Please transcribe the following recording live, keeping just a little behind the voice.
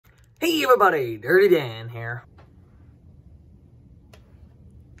Hey everybody, Dirty Dan here.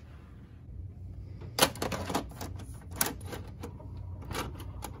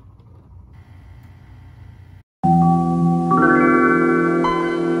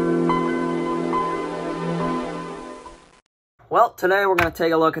 Well, today we're going to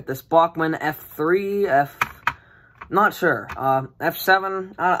take a look at this Bachmann F3, not sure,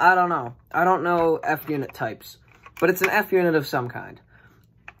 F7, I don't know. I don't know F unit types, but it's an F unit of some kind.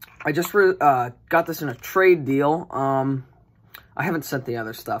 I just got this in a trade deal. I haven't sent the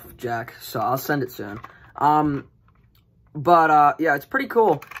other stuff, Jack, so I'll send it soon. Yeah, it's pretty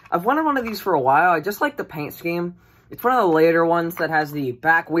cool. I've wanted one of these for a while. I just like the paint scheme. It's one of the later ones that has the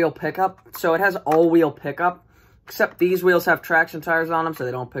back wheel pickup, so it has all-wheel pickup, except these wheels have traction tires on them, so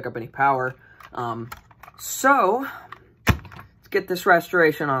they don't pick up any power. So, let's get this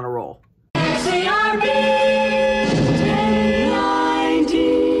restoration on a roll.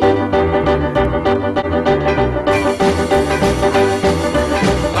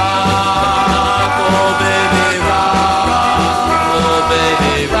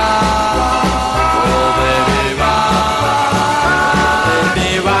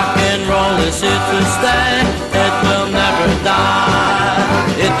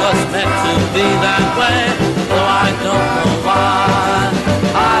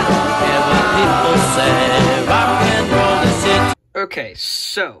 Okay,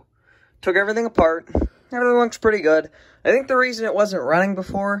 so, took everything apart. Everything looks pretty good. I think the reason it wasn't running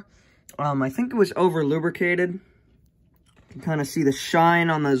before, I think it was over-lubricated. You can kind of see the shine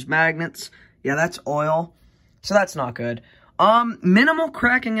on those magnets. Yeah, that's oil. So that's not good. Minimal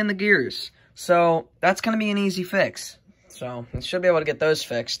cracking in the gears. So, that's going to be an easy fix. So, I should be able to get those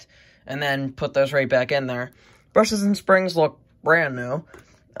fixed. And then put those right back in there. Brushes and springs look brand new.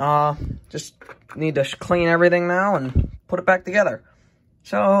 Just need to clean everything now and put it back together.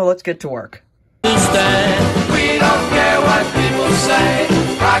 So, let's get to work. We don't care what people say.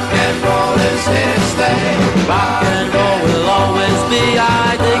 Rock and roll is here to stay. Rock and roll will always be.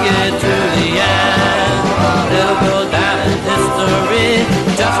 I dig it to the end. It'll go down in history.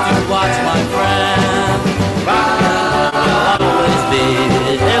 Just you watch, my friend. Rock and roll will always be.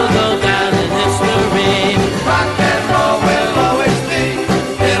 It'll go down in history. Rock and roll will always be.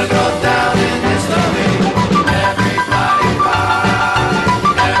 It'll go down in history. Everybody rock.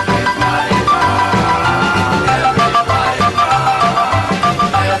 Everybody rock. Everybody rock. Everybody rock.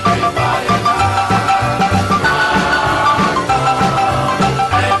 Everybody rock.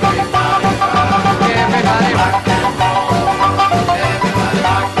 Everybody rock and roll. Everybody rock and roll. Everybody rock and roll. Everybody rock and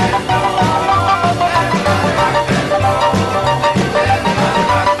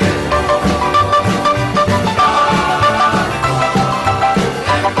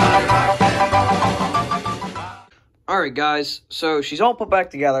Alright guys, so she's all put back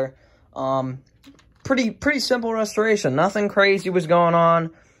together. Pretty simple restoration. Nothing crazy was going on.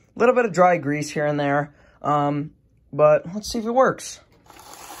 A little bit of dry grease here and there. But let's see if it works.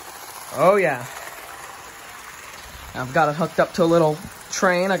 Oh yeah. I've got it hooked up to a little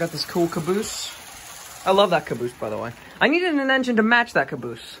train. I got this cool caboose. I love that caboose, by the way. I needed an engine to match that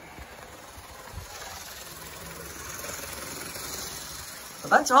caboose.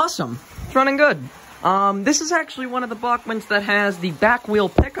 But that's awesome. It's running good. This is actually one of the Bachmanns that has the back wheel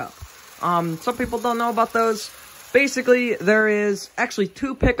pickup. Some people don't know about those. Basically, there is actually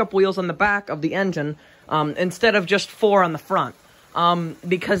 2 pickup wheels on the back of the engine, instead of just 4 on the front. And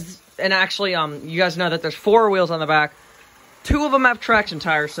actually, you guys know that there's 4 wheels on the back. 2 of them have traction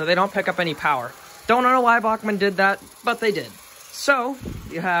tires, so they don't pick up any power. Don't know why Bachmann did that, but they did. So,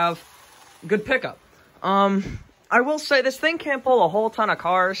 you have good pickup. I will say, this thing can't pull a whole ton of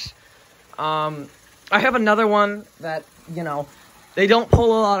cars. I have another one that, you know, they don't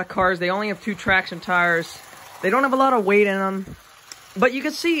pull a lot of cars. They only have 2 traction tires. They don't have a lot of weight in them. But you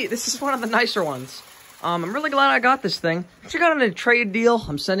can see, this is one of the nicer ones. I'm really glad I got this thing. She got it in a trade deal.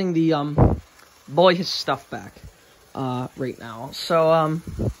 I'm sending the, boy his stuff back, right now. So,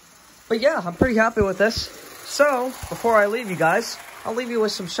 but yeah, I'm pretty happy with this. So, before I leave you guys, I'll leave you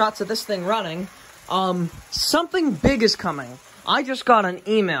with some shots of this thing running. Something big is coming. I just got an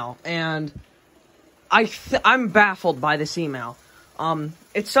email, and I'm baffled by this email.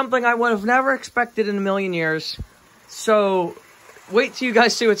 It's something I would have never expected in a million years. So, wait till you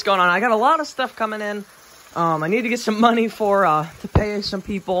guys see what's going on. I got a lot of stuff coming in. I need to get some money to pay some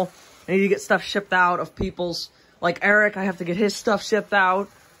people. I need to get stuff shipped out of people's. Like Eric, I have to get his stuff shipped out.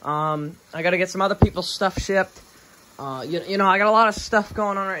 I got to get some other people's stuff shipped. You know, I got a lot of stuff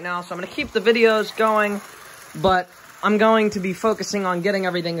going on right now, so I'm going to keep the videos going. But I'm going to be focusing on getting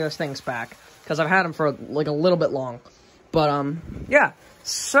those things back. Because I've had them for, like, a little bit long. But, yeah.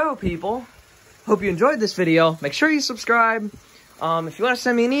 So, people, hope you enjoyed this video. Make sure you subscribe. If you want to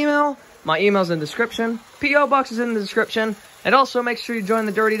send me an email, my email's in the description. P.O. Box is in the description. And also, make sure you join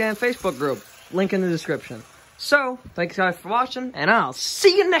the Dirty Dan Facebook group. Link in the description. So, thanks guys for watching, and I'll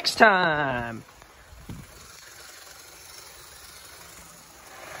see you next time!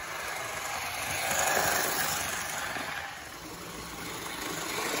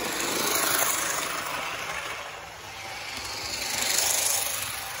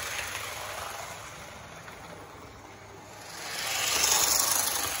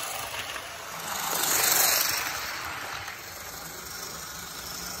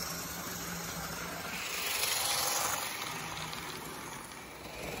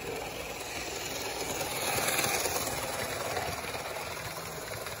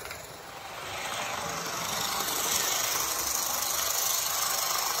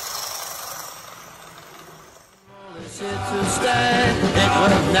 It's here to stay, it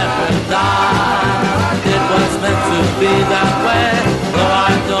will never die.